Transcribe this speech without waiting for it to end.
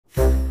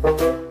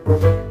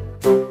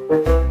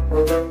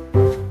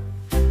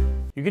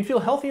can feel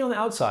healthy on the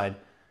outside,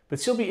 but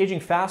still be aging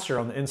faster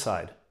on the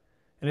inside.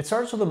 And it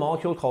starts with a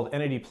molecule called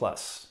NAD+.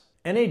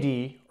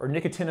 NAD, or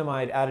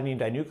nicotinamide adenine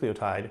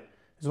dinucleotide,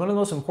 is one of the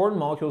most important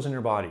molecules in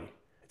your body.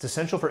 It's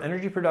essential for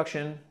energy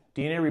production,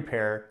 DNA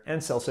repair,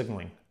 and cell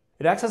signaling.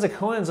 It acts as a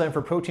coenzyme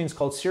for proteins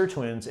called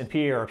sirtuins and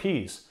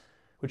PARPs,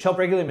 which help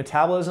regulate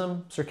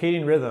metabolism,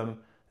 circadian rhythm,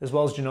 as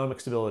well as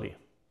genomic stability.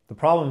 The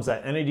problem is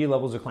that NAD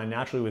levels decline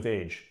naturally with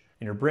age,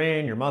 in your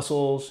brain, your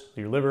muscles,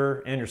 your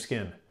liver, and your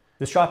skin.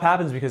 This drop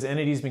happens because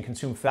NAD is being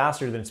consumed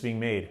faster than it's being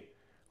made,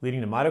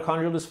 leading to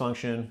mitochondrial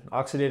dysfunction,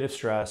 oxidative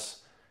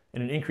stress,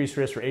 and an increased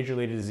risk for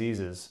age-related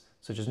diseases,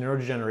 such as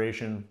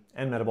neurodegeneration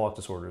and metabolic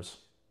disorders.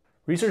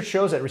 Research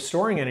shows that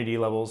restoring NAD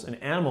levels in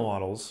animal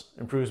models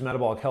improves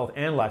metabolic health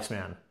and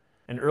lifespan,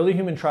 and early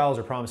human trials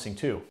are promising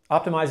too.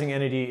 Optimizing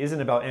NAD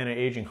isn't about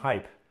anti-aging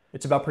hype.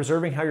 It's about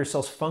preserving how your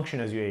cells function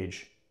as you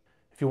age.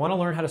 If you want to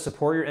learn how to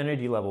support your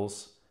NAD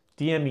levels,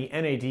 DM me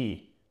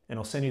NAD and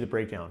I'll send you the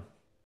breakdown.